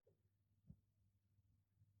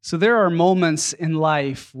So there are moments in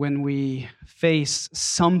life when we face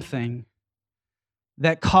something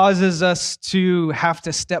that causes us to have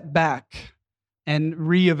to step back and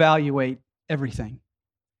reevaluate everything.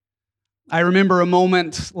 I remember a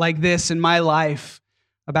moment like this in my life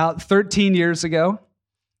about 13 years ago,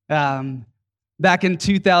 back in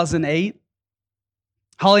 2008.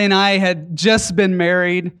 Holly and I had just been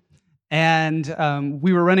married, and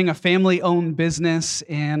we were running a family-owned business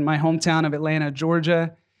in my hometown of Atlanta,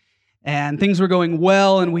 Georgia. And things were going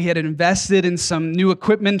well, and we had invested in some new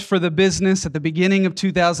equipment for the business at the beginning of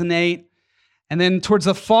 2008. And then towards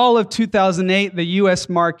the fall of 2008, the U.S.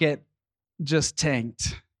 market just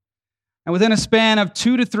tanked. And within a span of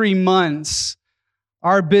 2 to 3 months,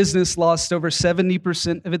 our business lost over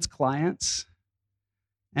 70% of its clients.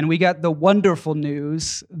 And we got the wonderful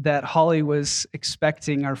news that Holly was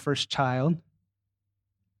expecting our first child.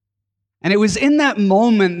 And it was in that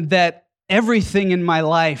moment that everything in my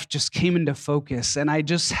life just came into focus, and I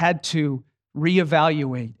just had to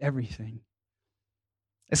reevaluate everything.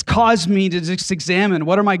 It's caused me to just examine,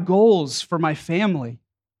 what are my goals for my family?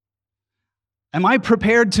 Am I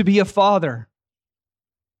prepared to be a father?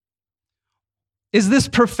 Is this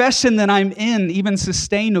profession that I'm in even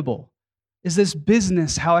sustainable? Is this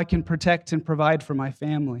business how I can protect and provide for my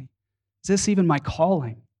family? Is this even my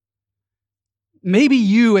calling? Maybe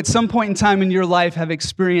you, at some point in time in your life, have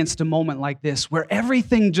experienced a moment like this where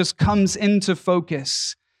everything just comes into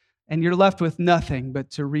focus and you're left with nothing but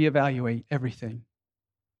to reevaluate everything.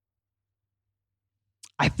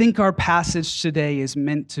 I think our passage today is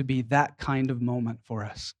meant to be that kind of moment for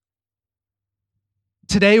us.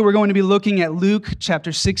 Today, we're going to be looking at Luke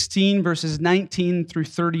chapter 16, verses 19 through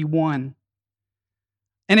 31.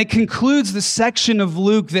 And it concludes the section of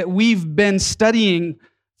Luke that we've been studying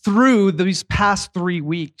through these past 3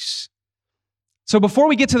 weeks. So before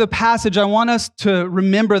we get to the passage, I want us to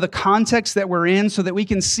remember the context that we're in so that we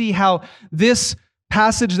can see how this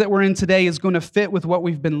passage that we're in today is going to fit with what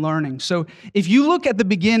we've been learning. So if you look at the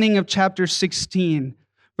beginning of chapter 16,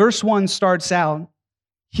 verse 1 starts out,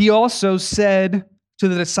 "He also said to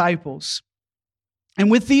the disciples," and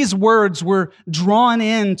with these words, we're drawn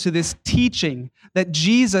into this teaching that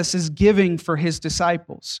Jesus is giving for his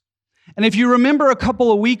disciples. And if you remember a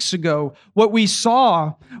couple of weeks ago, what we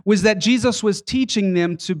saw was that Jesus was teaching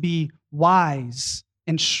them to be wise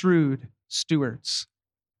and shrewd stewards.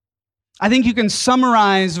 I think you can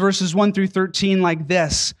summarize verses 1 through 13 like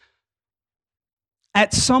this.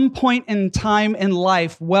 At some point in time in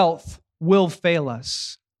life, wealth will fail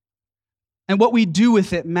us. And what we do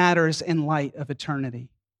with it matters in light of eternity.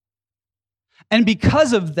 And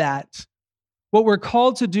because of that, what we're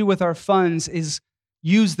called to do with our funds is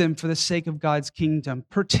use them for the sake of God's kingdom,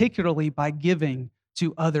 particularly by giving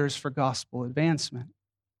to others for gospel advancement.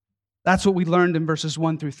 That's what we learned in verses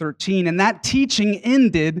 1 through 13. And that teaching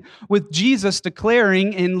ended with Jesus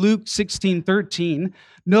declaring in Luke 16:13,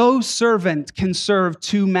 "No servant can serve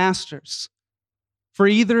 2 masters, for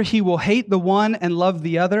either he will hate the one and love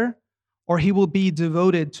the other, or he will be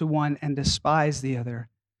devoted to one and despise the other.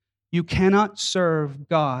 You cannot serve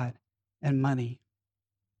God and money."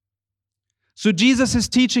 So Jesus is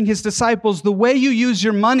teaching his disciples the way you use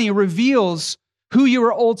your money reveals who you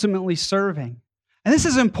are ultimately serving. And this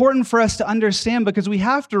is important for us to understand because we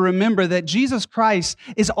have to remember that Jesus Christ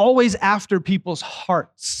is always after people's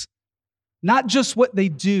hearts, not just what they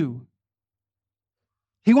do.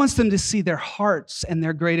 He wants them to see their hearts and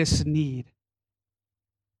their greatest need.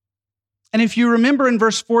 And if you remember in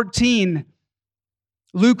verse 14,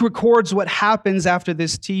 Luke records what happens after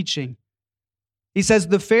this teaching. He says,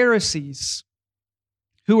 "The Pharisees,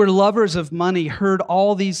 who were lovers of money, heard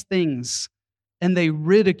all these things, and they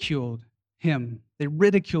ridiculed him." They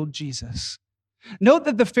ridiculed Jesus. Note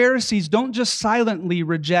that the Pharisees don't just silently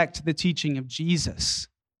reject the teaching of Jesus.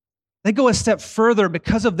 They go a step further.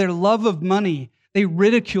 Because of their love of money, they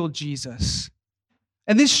ridicule Jesus.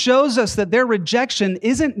 And this shows us that their rejection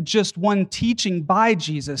isn't just one teaching by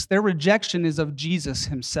Jesus. Their rejection is of Jesus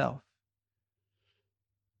himself.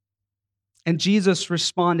 And Jesus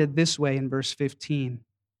responded this way in verse 15.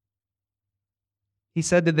 He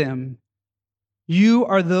said to them, "You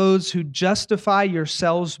are those who justify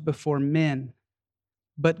yourselves before men,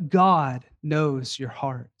 but God knows your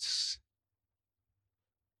hearts."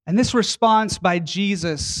 And this response by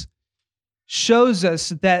Jesus shows us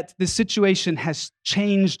that the situation has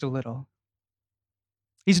changed a little.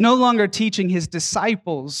 He's no longer teaching his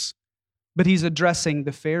disciples, but he's addressing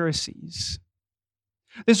the Pharisees.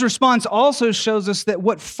 This response also shows us that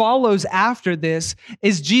what follows after this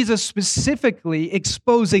is Jesus specifically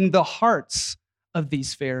exposing the hearts of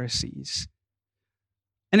these Pharisees.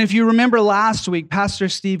 And if you remember last week, Pastor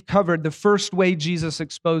Steve covered the first way Jesus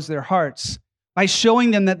exposed their hearts by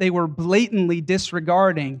showing them that they were blatantly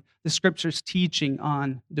disregarding the Scripture's teaching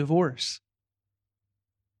on divorce.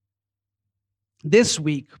 This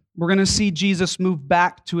week, we're going to see Jesus move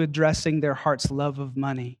back to addressing their heart's love of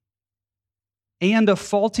money and a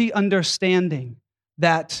faulty understanding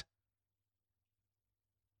that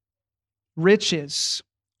riches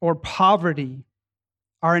or poverty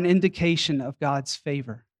are an indication of God's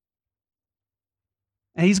favor.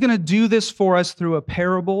 And he's going to do this for us through a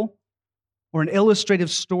parable or an illustrative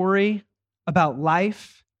story about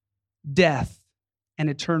life, death, and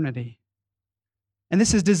eternity. And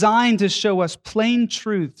this is designed to show us plain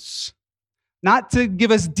truths, not to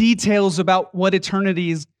give us details about what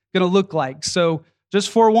eternity is going to look like. So just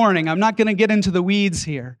forewarning, I'm not going to get into the weeds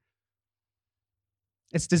here.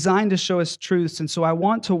 It's designed to show us truths. And so I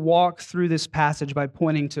want to walk through this passage by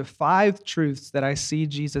pointing to 5 truths that I see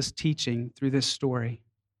Jesus teaching through this story.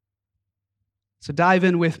 So dive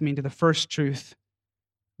in with me to the first truth,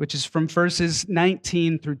 which is from verses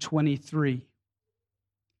 19 through 23.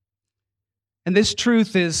 And this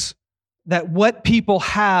truth is that what people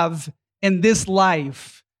have in this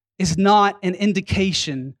life is not an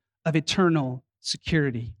indication of eternal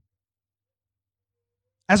security.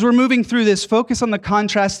 As we're moving through this, focus on the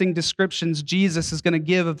contrasting descriptions Jesus is going to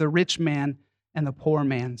give of the rich man and the poor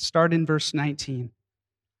man. Start in verse 19.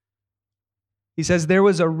 He says, "There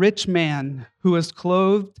was a rich man who was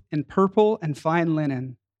clothed in purple and fine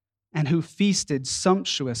linen, and who feasted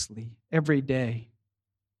sumptuously every day."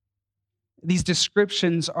 These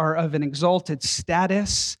descriptions are of an exalted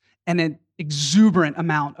status and an exuberant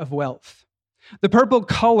amount of wealth. The purple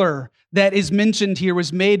color that is mentioned here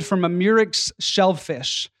was made from a murex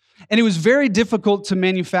shellfish, and it was very difficult to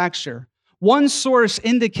manufacture. One source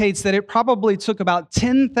indicates that it probably took about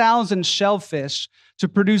 10,000 shellfish to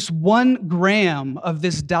produce 1 gram of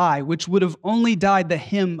this dye, which would have only dyed the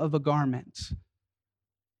hem of a garment.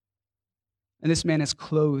 And this man is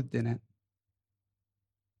clothed in it.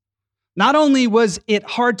 Not only was it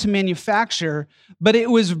hard to manufacture, but it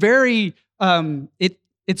was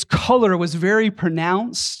its color was very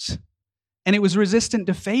pronounced, and it was resistant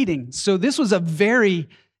to fading. So this was a very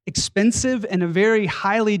expensive and a very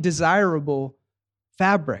highly desirable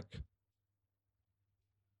fabric.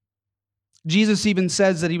 Jesus even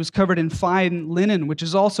says that he was covered in fine linen, which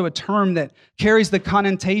is also a term that carries the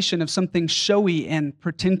connotation of something showy and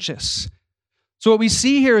pretentious. So what we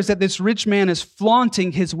see here is that this rich man is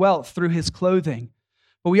flaunting his wealth through his clothing.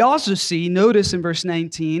 But we also see, notice in verse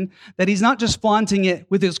 19, that he's not just flaunting it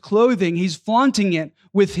with his clothing, he's flaunting it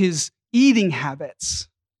with his eating habits.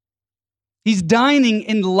 He's dining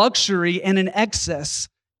in luxury and in excess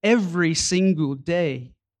every single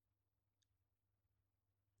day.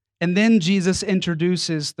 And then Jesus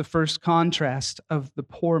introduces the first contrast of the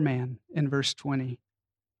poor man in verse 20.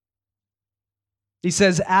 He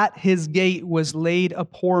says, "At his gate was laid a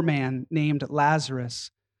poor man named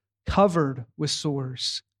Lazarus, covered with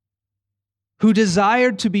sores, who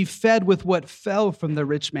desired to be fed with what fell from the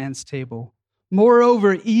rich man's table.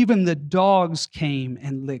 Moreover, even the dogs came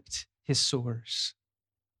and licked his sores."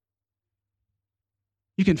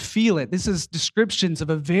 You can feel it. This is descriptions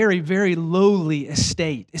of a very, very lowly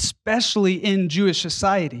estate, especially in Jewish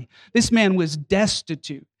society. This man was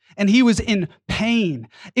destitute, and he was in pain.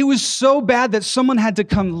 It was so bad that someone had to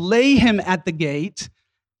come lay him at the gate,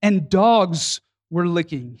 and dogs were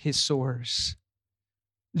licking his sores.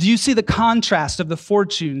 Do you see the contrast of the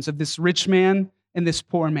fortunes of this rich man and this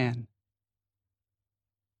poor man?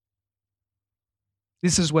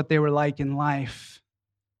 This is what they were like in life.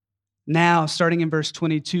 Now, starting in verse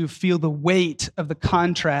 22, feel the weight of the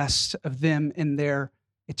contrast of them in their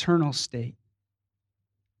eternal state.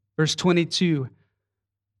 Verse 22,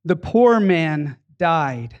 "The poor man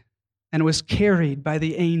died and was carried by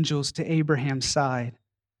the angels to Abraham's side.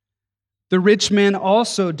 The rich man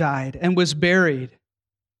also died and was buried.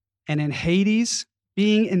 And in Hades,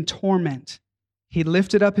 being in torment, he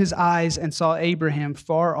lifted up his eyes and saw Abraham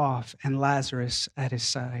far off and Lazarus at his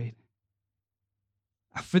side."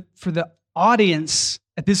 For the audience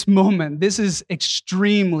at this moment, this is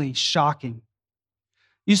extremely shocking.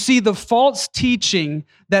 You see, the false teaching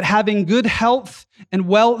that having good health and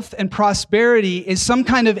wealth and prosperity is some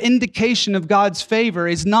kind of indication of God's favor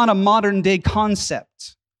is not a modern day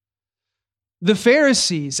concept. The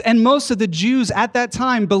Pharisees and most of the Jews at that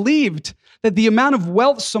time believed that the amount of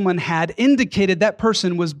wealth someone had indicated that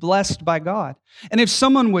person was blessed by God. And if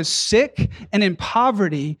someone was sick and in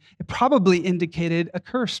poverty, it probably indicated a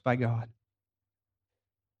curse by God.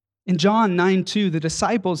 In John 9:2, the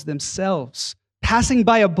disciples themselves, passing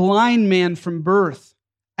by a blind man from birth,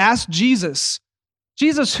 asked Jesus,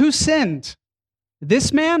 Jesus, who sinned?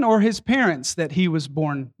 This man or his parents that he was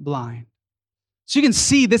born blind? So you can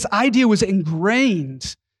see this idea was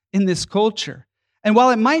ingrained in this culture. And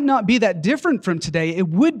while it might not be that different from today, it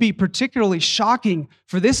would be particularly shocking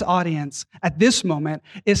for this audience at this moment,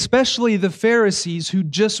 especially the Pharisees who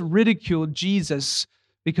just ridiculed Jesus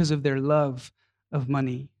because of their love of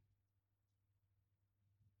money.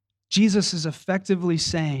 Jesus is effectively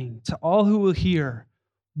saying to all who will hear,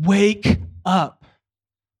 wake up.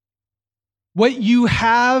 What you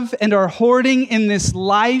have and are hoarding in this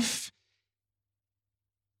life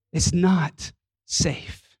is not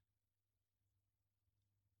safe.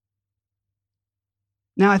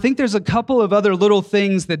 Now, I think there's a couple of other little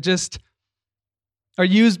things that just are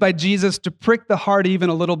used by Jesus to prick the heart even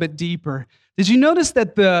a little bit deeper. Did you notice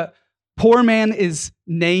that the poor man is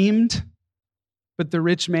named, but the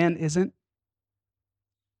rich man isn't?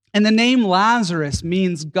 And the name Lazarus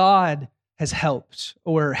means God has helped,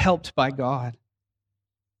 or helped by God.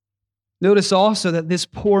 Notice also that this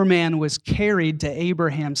poor man was carried to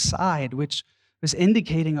Abraham's side, which was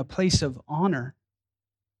indicating a place of honor.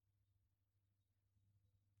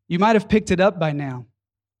 You might have picked it up by now.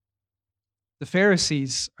 The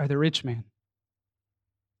Pharisees are the rich man.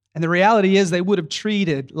 And the reality is they would have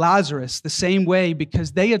treated Lazarus the same way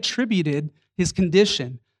because they attributed his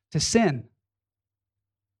condition to sin.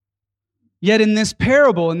 Yet in this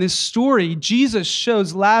parable, in this story, Jesus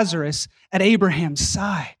shows Lazarus at Abraham's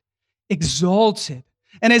side, exalted.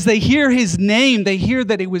 And as they hear his name, they hear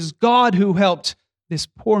that it was God who helped this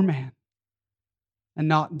poor man and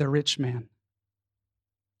not the rich man.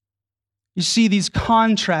 You see, these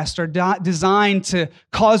contrasts are designed to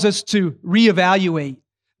cause us to reevaluate.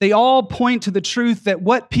 They all point to the truth that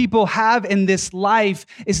what people have in this life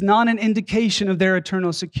is not an indication of their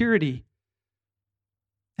eternal security.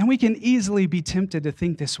 And we can easily be tempted to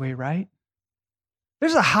think this way, right?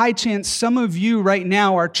 There's a high chance some of you right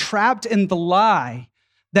now are trapped in the lie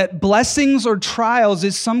that blessings or trials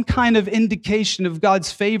is some kind of indication of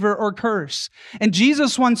God's favor or curse. And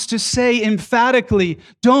Jesus wants to say emphatically,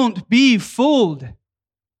 don't be fooled.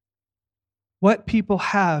 What people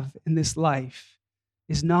have in this life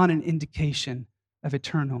is not an indication of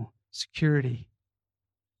eternal security.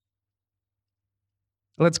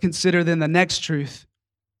 Let's consider then the next truth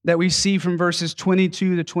that we see from verses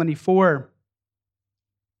 22 to 24.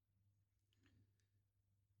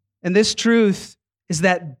 And this truth is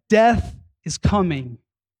that death is coming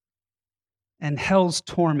and hell's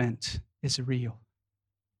torment is real.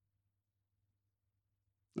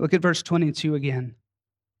 Look at verse 22 again.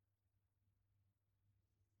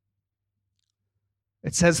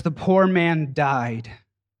 It says, the poor man died,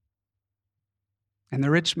 and the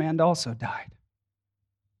rich man also died.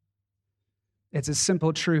 It's a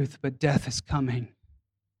simple truth, but death is coming.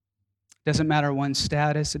 It doesn't matter one's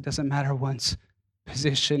status, it doesn't matter one's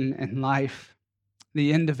position in life.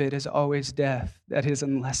 The end of it is always death. That is,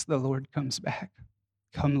 unless the Lord comes back.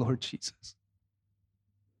 Come, Lord Jesus.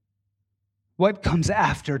 What comes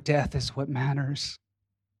after death is what matters.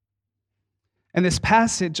 And this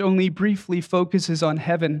passage only briefly focuses on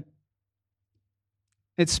heaven.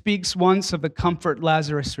 It speaks once of the comfort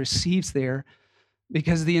Lazarus receives there,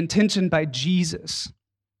 because the intention by Jesus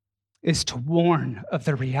is to warn of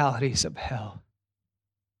the realities of hell.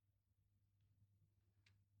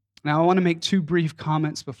 Now, I want to make two brief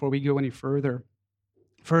comments before we go any further.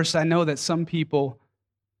 First, I know that some people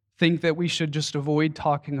think that we should just avoid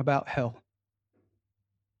talking about hell.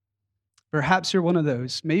 Perhaps you're one of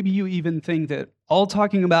those. Maybe you even think that all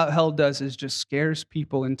talking about hell does is just scares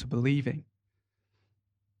people into believing.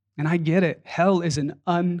 And I get it. Hell is an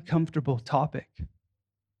uncomfortable topic.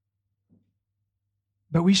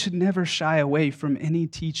 But we should never shy away from any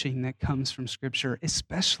teaching that comes from Scripture,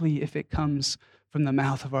 especially if it comes from the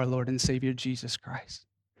mouth of our Lord and Savior Jesus Christ.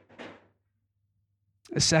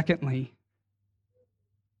 Secondly,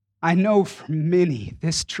 I know for many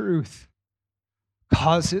this truth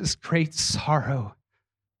causes great sorrow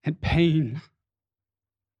and pain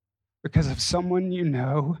because of someone you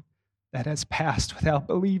know that has passed without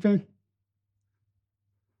believing,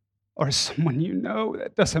 or someone you know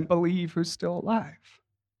that doesn't believe who's still alive.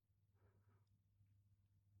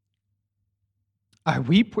 I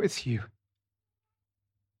weep with you.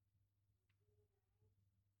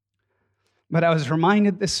 But I was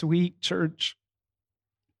reminded this week, church,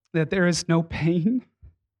 that there is no pain,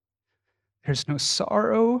 there's no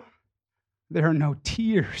sorrow, there are no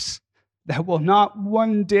tears that will not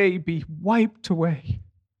one day be wiped away.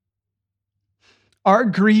 Our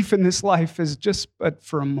grief in this life is just but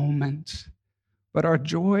for a moment, but our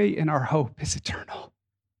joy and our hope is eternal.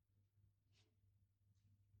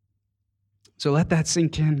 So let that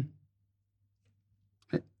sink in.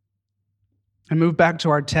 And move back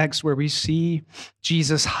to our text where we see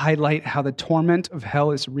Jesus highlight how the torment of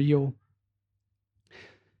hell is real.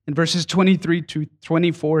 In verses 23 to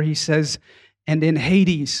 24, he says, "And in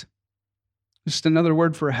Hades," just another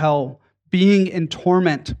word for hell, "being in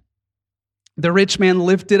torment, the rich man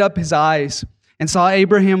lifted up his eyes and saw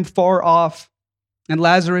Abraham far off and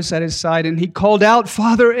Lazarus at his side. And he called out,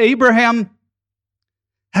 'Father Abraham,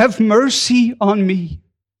 have mercy on me,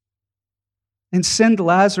 and send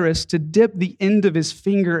Lazarus to dip the end of his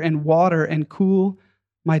finger in water and cool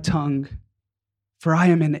my tongue, for I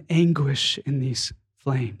am in anguish in these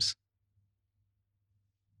flames.'"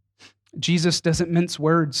 Jesus doesn't mince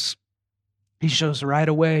words. He shows right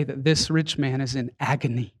away that this rich man is in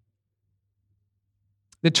agony.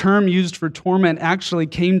 The term used for torment actually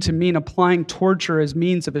came to mean applying torture as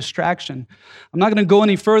means of extraction. I'm not going to go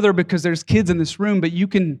any further because there's kids in this room, but you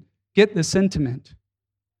can get the sentiment.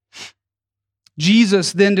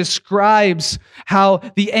 Jesus then describes how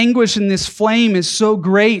the anguish in this flame is so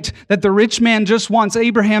great that the rich man just wants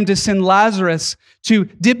Abraham to send Lazarus to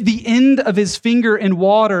dip the end of his finger in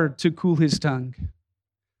water to cool his tongue.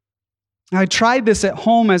 I tried this at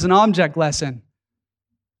home as an object lesson.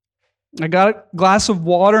 I got a glass of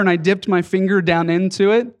water and I dipped my finger down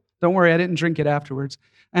into it. Don't worry, I didn't drink it afterwards.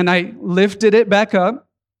 And I lifted it back up,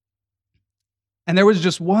 and there was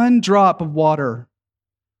just one drop of water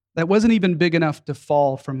that wasn't even big enough to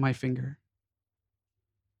fall from my finger.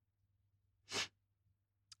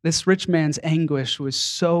 This rich man's anguish was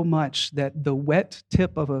so much that the wet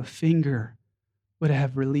tip of a finger would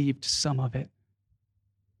have relieved some of it.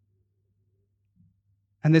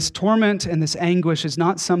 And this torment and this anguish is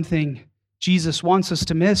not something Jesus wants us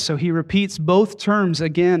to miss, so he repeats both terms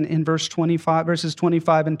again in verses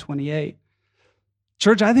 25 and 28.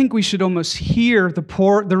 Church, I think we should almost hear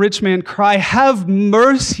the rich man cry, "Have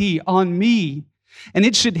mercy on me." And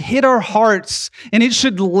it should hit our hearts, and it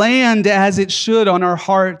should land as it should on our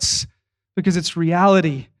hearts, because it's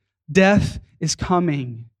reality. Death is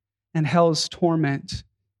coming, and hell's torment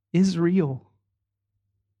is real.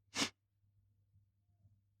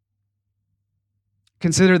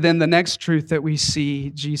 Consider then the next truth that we see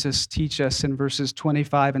Jesus teach us in verses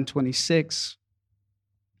 25 and 26.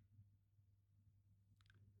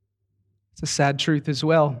 It's a sad truth as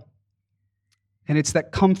well. And it's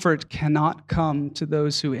that comfort cannot come to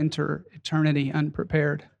those who enter eternity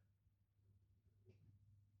unprepared.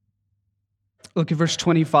 Look at verse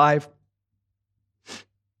 25.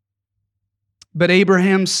 "But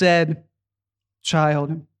Abraham said,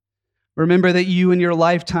 'Child, remember that you in your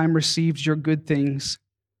lifetime received your good things,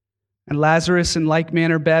 and Lazarus in like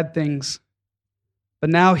manner bad things. But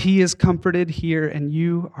now he is comforted here, and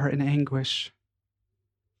you are in anguish.'"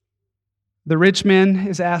 The rich man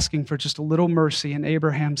is asking for just a little mercy, and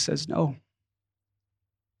Abraham says no.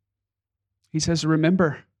 He says,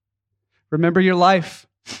 remember your life.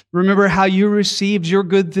 Remember how you received your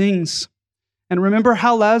good things, and remember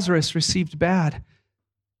how Lazarus received bad.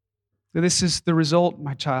 This is the result,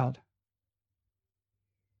 my child.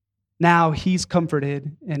 Now he's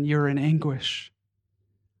comforted, and you're in anguish.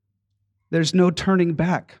 There's no turning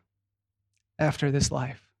back after this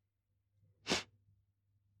life.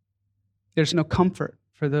 There's no comfort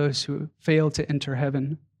for those who fail to enter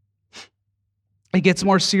heaven. It gets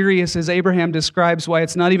more serious as Abraham describes why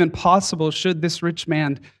it's not even possible should this rich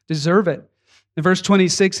man deserve it. In verse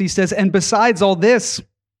 26, he says, "And besides all this,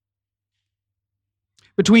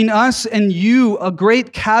 between us and you a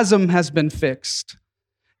great chasm has been fixed,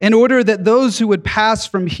 in order that those who would pass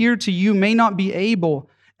from here to you may not be able,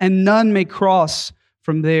 and none may cross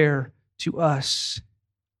from there to us."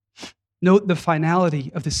 Note the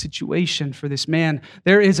finality of the situation for this man.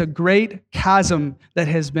 There is a great chasm that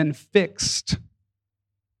has been fixed.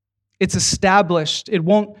 It's established. It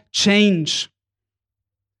won't change.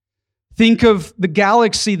 Think of the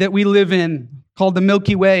galaxy that we live in, called the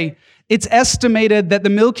Milky Way. It's estimated that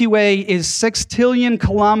the Milky Way is 6 trillion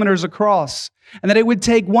kilometers across, and that it would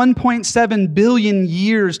take 1.7 billion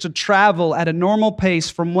years to travel at a normal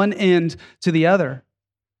pace from one end to the other.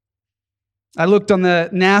 I looked on the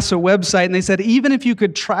NASA website, and they said even if you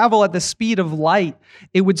could travel at the speed of light,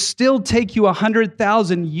 it would still take you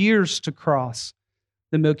 100,000 years to cross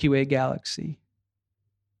the Milky Way galaxy.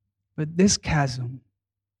 But this chasm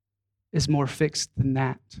is more fixed than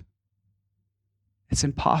that. It's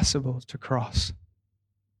impossible to cross.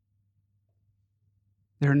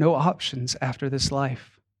 There are no options after this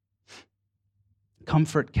life.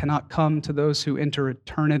 Comfort cannot come to those who enter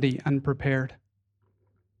eternity unprepared.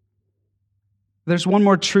 There's one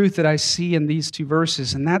more truth that I see in these two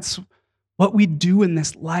verses, and that's what we do in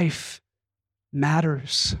this life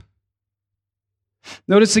matters.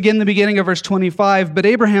 Notice again the beginning of verse 25, but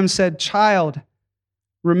Abraham said, "Child,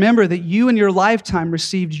 remember that you in your lifetime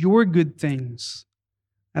received your good things,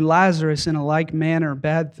 and Lazarus in a like manner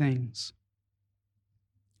bad things."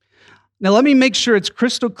 Now let me make sure it's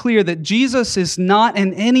crystal clear that Jesus is not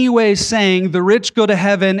in any way saying the rich go to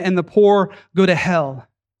heaven and the poor go to hell.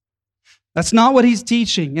 That's not what he's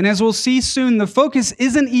teaching. And as we'll see soon, the focus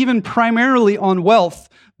isn't even primarily on wealth,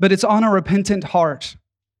 but it's on a repentant heart.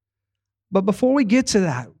 But before we get to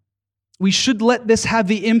that, we should let this have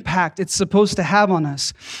the impact it's supposed to have on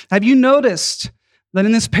us. Have you noticed that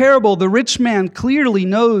in this parable, the rich man clearly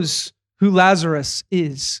knows who Lazarus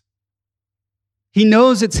is? He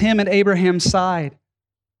knows it's him at Abraham's side.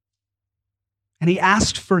 And he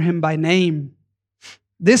asked for him by name.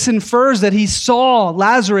 This infers that he saw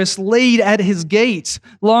Lazarus laid at his gate,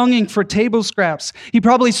 longing for table scraps. He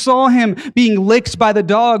probably saw him being licked by the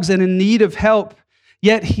dogs and in need of help,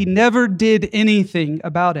 yet he never did anything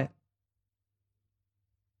about it.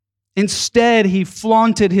 Instead, he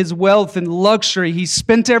flaunted his wealth and luxury. He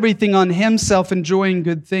spent everything on himself, enjoying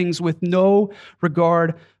good things with no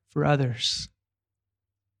regard for others.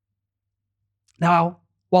 Now,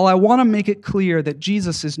 while I want to make it clear that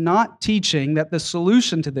Jesus is not teaching that the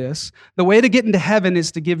solution to this, the way to get into heaven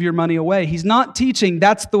is to give your money away. He's not teaching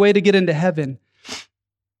that's the way to get into heaven.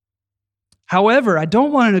 However, I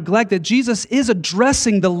don't want to neglect that Jesus is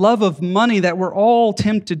addressing the love of money that we're all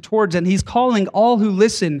tempted towards, and he's calling all who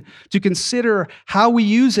listen to consider how we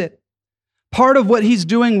use it. Part of what he's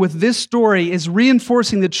doing with this story is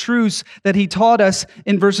reinforcing the truths that he taught us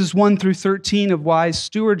in verses 1 through 13 of wise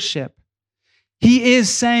stewardship. He is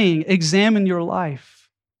saying, examine your life.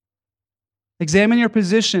 Examine your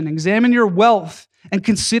position, examine your wealth, and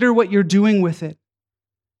consider what you're doing with it.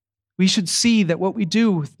 We should see that what we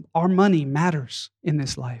do with our money matters in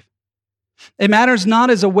this life. It matters not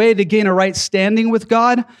as a way to gain a right standing with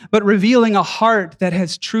God, but revealing a heart that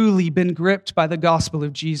has truly been gripped by the gospel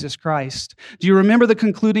of Jesus Christ. Do you remember the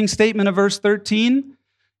concluding statement of verse 13?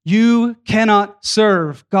 You cannot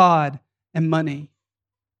serve God and money.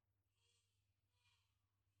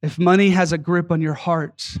 If money has a grip on your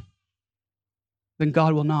heart, then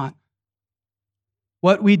God will not.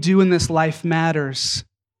 What we do in this life matters.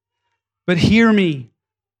 But hear me.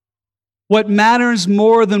 What matters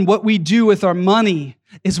more than what we do with our money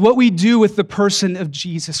is what we do with the person of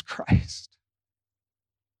Jesus Christ.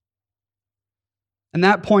 And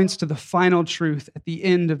that points to the final truth at the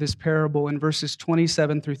end of this parable in verses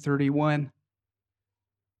 27 through 31.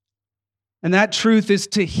 And that truth is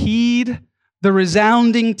to heed the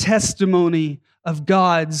resounding testimony of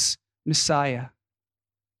God's Messiah.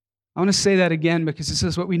 I want to say that again because this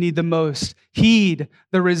is what we need the most. Heed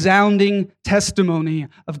the resounding testimony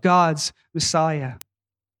of God's Messiah.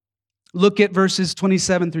 Look at verses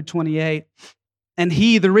 27 through 28. And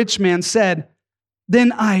he, the rich man, said,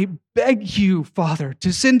 "Then I beg you, Father,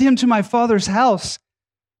 to send him to my father's house,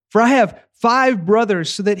 for I have 5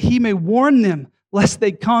 brothers, so that he may warn them, lest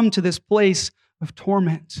they come to this place of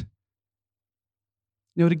torment."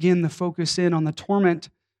 Note again the focus in on the torment.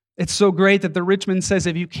 It's so great that the rich man says,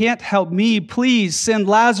 if you can't help me, please send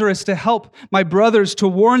Lazarus to help my brothers, to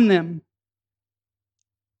warn them.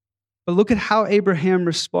 But look at how Abraham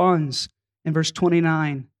responds in verse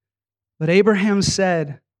 29. But Abraham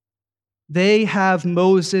said, "They have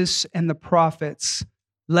Moses and the prophets.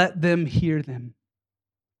 Let them hear them."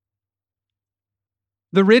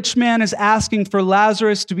 The rich man is asking for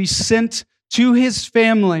Lazarus to be sent to his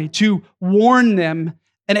family to warn them.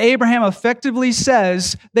 And Abraham effectively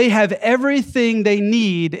says they have everything they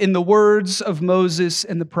need in the words of Moses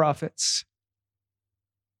and the prophets.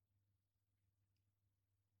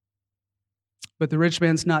 But the rich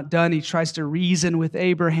man's not done. He tries to reason with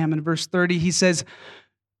Abraham. In verse 30, he says,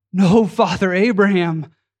 "No, Father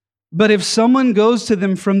Abraham, but if someone goes to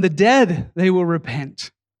them from the dead, they will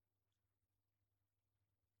repent."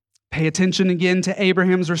 Pay attention again to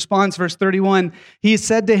Abraham's response. Verse 31, he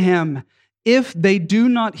said to him, "If they do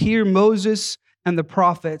not hear Moses and the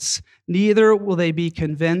prophets, neither will they be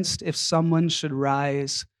convinced if someone should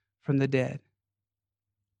rise from the dead."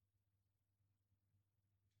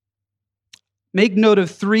 Make note of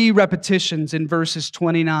 3 repetitions in verses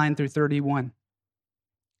 29 through 31.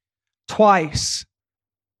 Twice,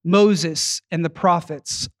 Moses and the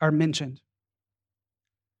prophets are mentioned.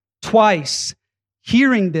 Twice,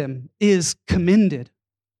 hearing them is commended.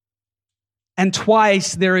 And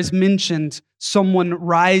twice there is mentioned someone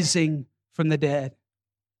rising from the dead.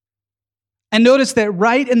 And notice that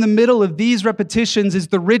right in the middle of these repetitions is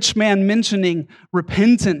the rich man mentioning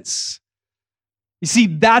repentance. You see,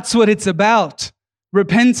 that's what it's about.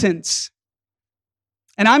 Repentance.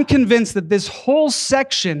 And I'm convinced that this whole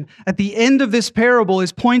section at the end of this parable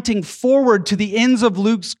is pointing forward to the ends of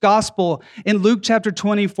Luke's gospel in Luke chapter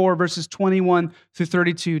 24, verses 21 through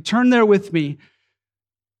 32. Turn there with me,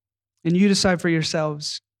 and you decide for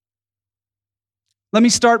yourselves. Let me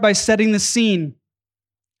start by setting the scene.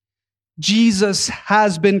 Jesus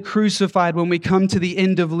has been crucified when we come to the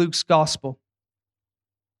end of Luke's gospel.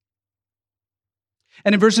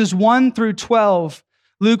 And in verses 1 through 12,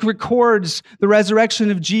 Luke records the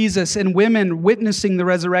resurrection of Jesus and women witnessing the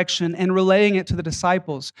resurrection and relaying it to the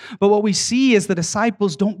disciples. But what we see is the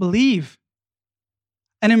disciples don't believe.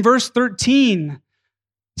 And in verse 13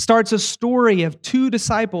 starts a story of two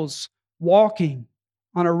disciples walking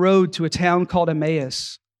on a road to a town called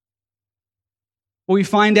Emmaus. What we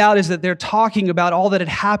find out is that they're talking about all that had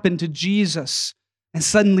happened to Jesus. And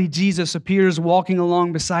suddenly Jesus appears walking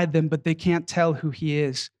along beside them, but they can't tell who he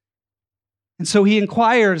is. And so he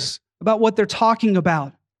inquires about what they're talking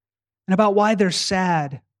about and about why they're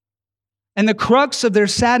sad. And the crux of their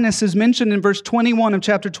sadness is mentioned in verse 21 of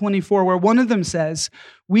chapter 24, where one of them says,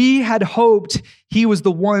 "We had hoped he was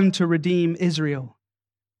the one to redeem Israel."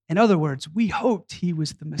 In other words, we hoped he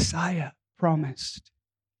was the Messiah promised.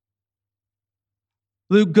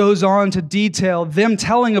 Luke goes on to detail them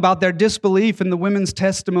telling about their disbelief in the women's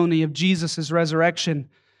testimony of Jesus' resurrection,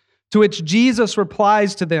 to which Jesus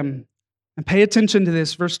replies to them. And pay attention to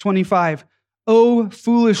this, verse 25. "O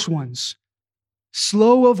foolish ones,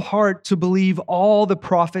 slow of heart to believe all the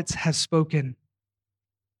prophets have spoken.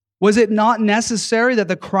 Was it not necessary that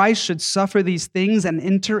the Christ should suffer these things and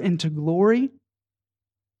enter into glory?"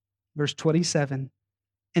 Verse 27.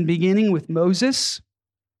 "And beginning with Moses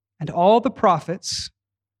and all the prophets,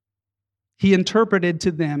 he interpreted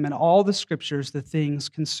to them in all the scriptures the things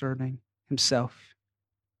concerning himself."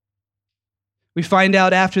 We find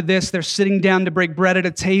out after this, they're sitting down to break bread at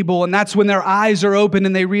a table, and that's when their eyes are open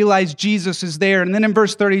and they realize Jesus is there. And then in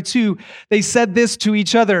verse 32, they said this to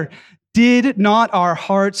each other, "Did not our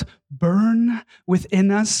hearts burn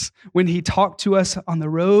within us when he talked to us on the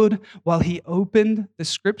road while he opened the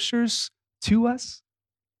scriptures to us?"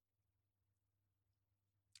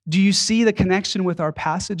 Do you see the connection with our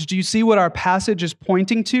passage? Do you see what our passage is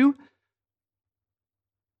pointing to?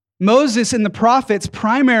 Moses and the prophets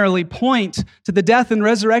primarily point to the death and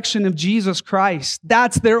resurrection of Jesus Christ.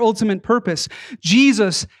 That's their ultimate purpose.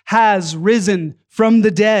 Jesus has risen from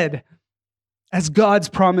the dead as God's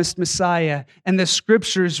promised Messiah, and the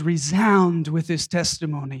scriptures resound with his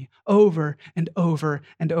testimony over and over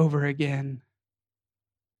and over again.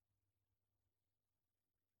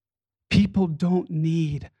 People don't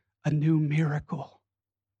need a new miracle.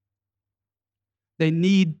 They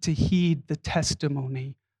need to heed the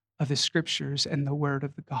testimony of the scriptures and the word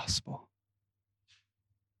of the gospel.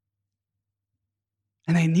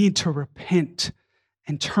 And they need to repent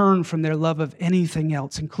and turn from their love of anything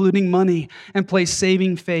else, including money, and place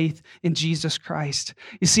saving faith in Jesus Christ.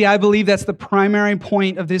 You see, I believe that's the primary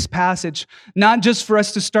point of this passage, not just for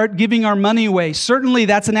us to start giving our money away. Certainly,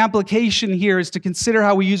 that's an application here, is to consider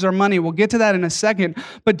how we use our money. We'll get to that in a second.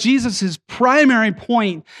 But Jesus' primary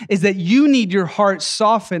point is that you need your heart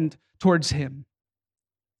softened towards him.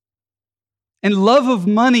 And love of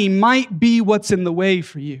money might be what's in the way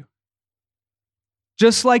for you,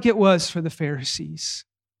 just like it was for the Pharisees.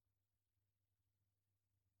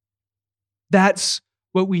 That's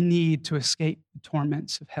what we need to escape the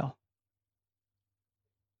torments of hell,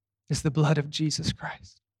 is the blood of Jesus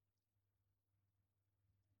Christ.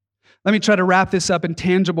 Let me try to wrap this up in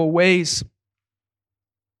tangible ways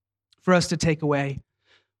for us to take away.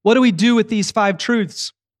 What do we do with these 5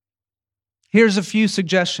 truths? Here's a few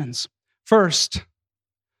suggestions. First,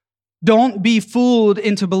 don't be fooled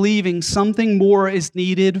into believing something more is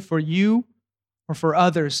needed for you or for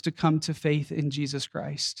others to come to faith in Jesus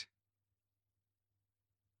Christ.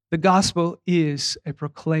 The gospel is a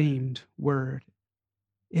proclaimed word.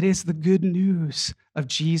 It is the good news of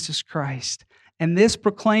Jesus Christ. And this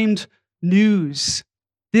proclaimed news,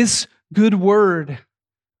 this good word,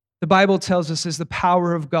 the Bible tells us is the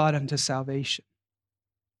power of God unto salvation.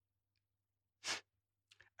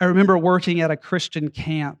 I remember working at a Christian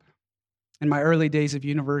camp in my early days of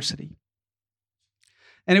university.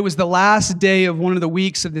 And it was the last day of one of the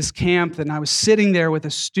weeks of this camp, and I was sitting there with a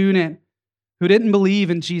student who didn't believe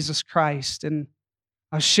in Jesus Christ. And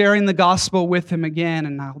I was sharing the gospel with him again,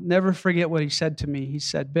 and I'll never forget what he said to me. He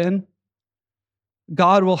said, "Ben,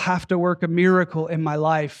 God will have to work a miracle in my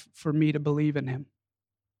life for me to believe in him."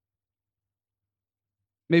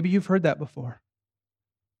 Maybe you've heard that before.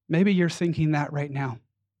 Maybe you're thinking that right now.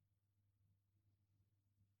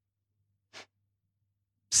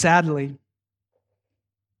 Sadly,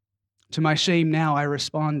 To my shame now, I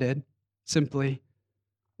responded simply,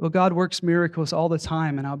 well, God works miracles all the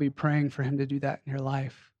time, and I'll be praying for him to do that in your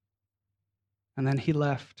life. And then he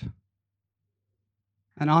left.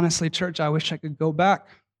 And honestly, church, I wish I could go back.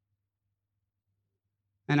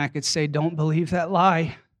 And I could say, don't believe that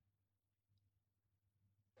lie.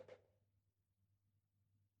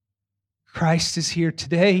 Christ is here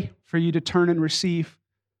today for you to turn and receive.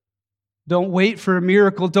 Don't wait for a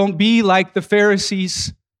miracle. Don't be like the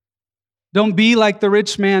Pharisees. Don't be like the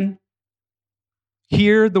rich man.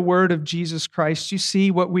 Hear the word of Jesus Christ. You see,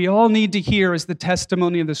 what we all need to hear is the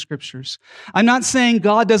testimony of the Scriptures. I'm not saying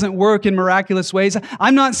God doesn't work in miraculous ways.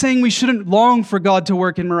 I'm not saying we shouldn't long for God to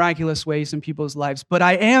work in miraculous ways in people's lives. But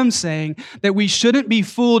I am saying that we shouldn't be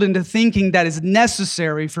fooled into thinking that is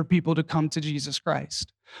necessary for people to come to Jesus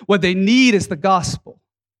Christ. What they need is the gospel.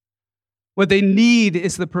 What they need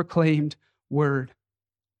is the proclaimed word.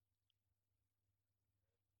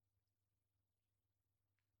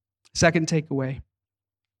 Second takeaway.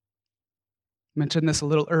 I mentioned this a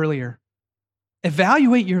little earlier.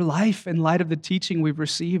 Evaluate your life in light of the teaching we've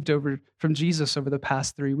received from Jesus over the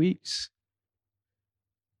past 3 weeks.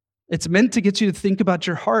 It's meant to get you to think about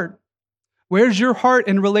your heart. Where's your heart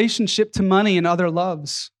in relationship to money and other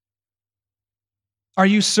loves? Are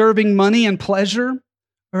you serving money and pleasure,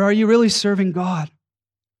 or are you really serving God?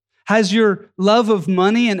 Has your love of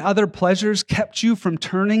money and other pleasures kept you from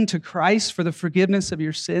turning to Christ for the forgiveness of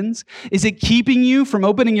your sins? Is it keeping you from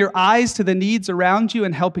opening your eyes to the needs around you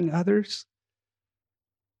and helping others?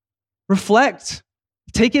 Reflect.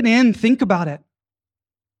 Take it in. Think about it.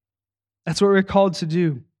 That's what we're called to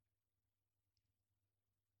do.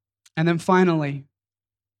 And then finally,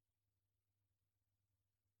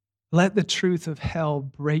 let the truth of hell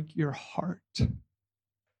break your heart.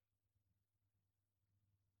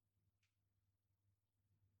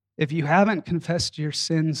 If you haven't confessed your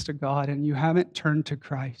sins to God and you haven't turned to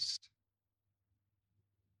Christ,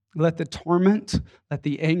 let the torment, let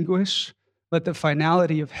the anguish, let the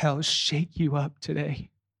finality of hell shake you up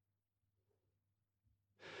today.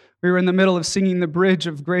 We were in the middle of singing the bridge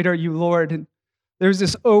of Great Are You, Lord, and there's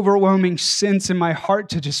this overwhelming sense in my heart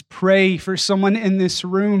to just pray for someone in this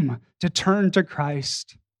room to turn to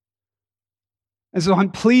Christ. And so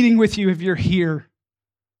I'm pleading with you if you're here,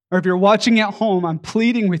 or if you're watching at home, I'm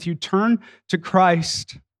pleading with you, turn to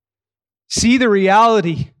Christ. See the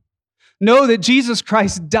reality. Know that Jesus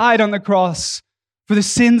Christ died on the cross for the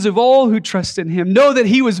sins of all who trust in him. Know that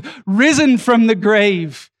he was risen from the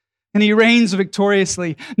grave and he reigns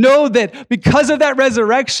victoriously. Know that because of that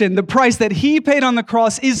resurrection, the price that he paid on the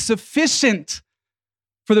cross is sufficient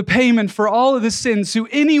for the payment for all of the sins to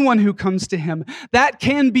anyone who comes to him. That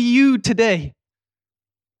can be you today.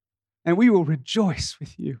 And we will rejoice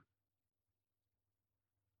with you.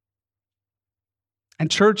 And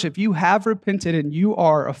church, if you have repented and you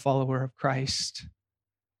are a follower of Christ,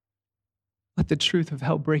 let the truth of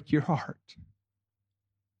hell break your heart.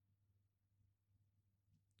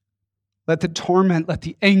 Let the torment, let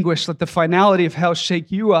the anguish, let the finality of hell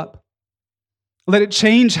shake you up. Let it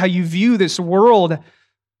change how you view this world.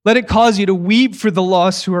 Let it cause you to weep for the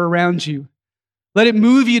lost who are around you. Let it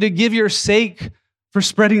move you to give your sake for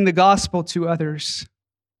spreading the gospel to others.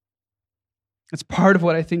 It's part of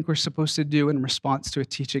what I think we're supposed to do in response to a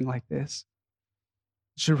teaching like this.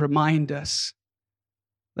 It should remind us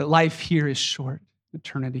that life here is short,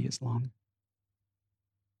 eternity is long.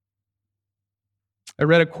 I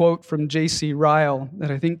read a quote from J.C. Ryle that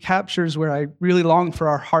I think captures where I really long for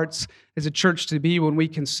our hearts as a church to be when we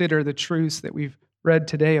consider the truths that we've read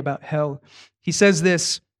today about hell. He says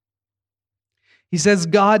this. He says,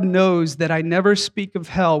 God knows that I never speak of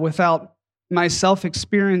hell without myself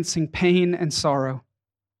experiencing pain and sorrow.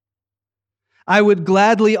 I would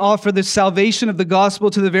gladly offer the salvation of the gospel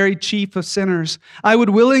to the very chief of sinners. I would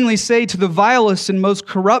willingly say to the vilest and most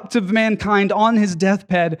corrupt of mankind on his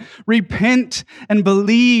deathbed, repent and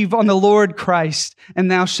believe on the Lord Christ,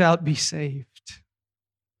 and thou shalt be saved.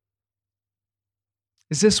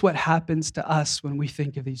 Is this what happens to us when we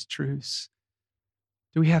think of these truths?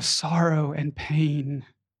 Do we have sorrow and pain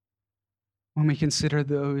when we consider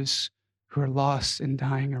those who are lost and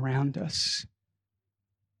dying around us?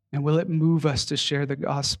 And will it move us to share the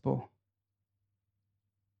gospel?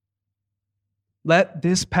 Let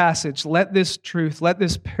this passage, let this truth, let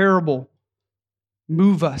this parable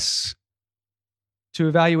move us to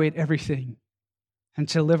evaluate everything and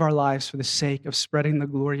to live our lives for the sake of spreading the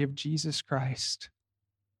glory of Jesus Christ.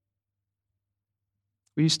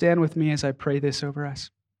 Will you stand with me as I pray this over us?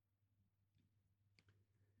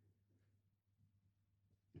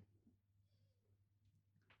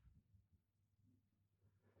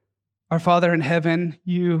 Our Father in heaven,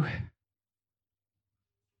 you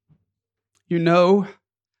You know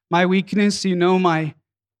my weakness. You know my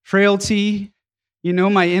frailty. You know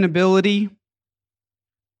my inability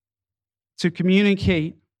to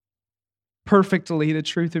communicate perfectly the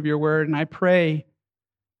truth of your word. And I pray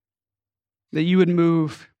that you would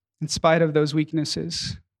move in spite of those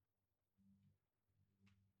weaknesses.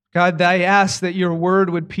 God, I ask that your word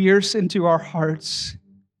would pierce into our hearts.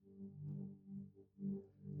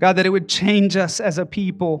 God, that it would change us as a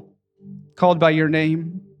people called by your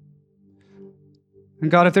name. And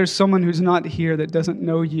God, if there's someone who's not here that doesn't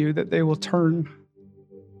know you, that they will turn,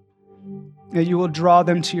 that you will draw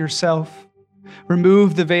them to yourself.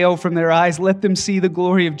 Remove the veil from their eyes. Let them see the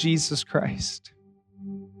glory of Jesus Christ.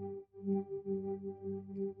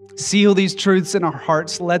 Seal these truths in our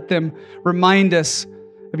hearts. Let them remind us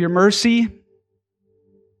of your mercy.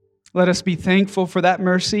 Let us be thankful for that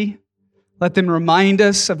mercy. Let them remind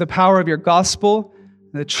us of the power of your gospel,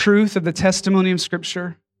 the truth of the testimony of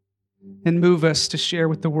Scripture, and move us to share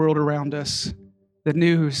with the world around us the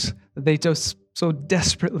news that they just so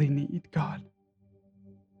desperately need, God.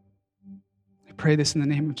 I pray this in the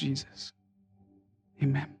name of Jesus.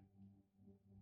 Amen.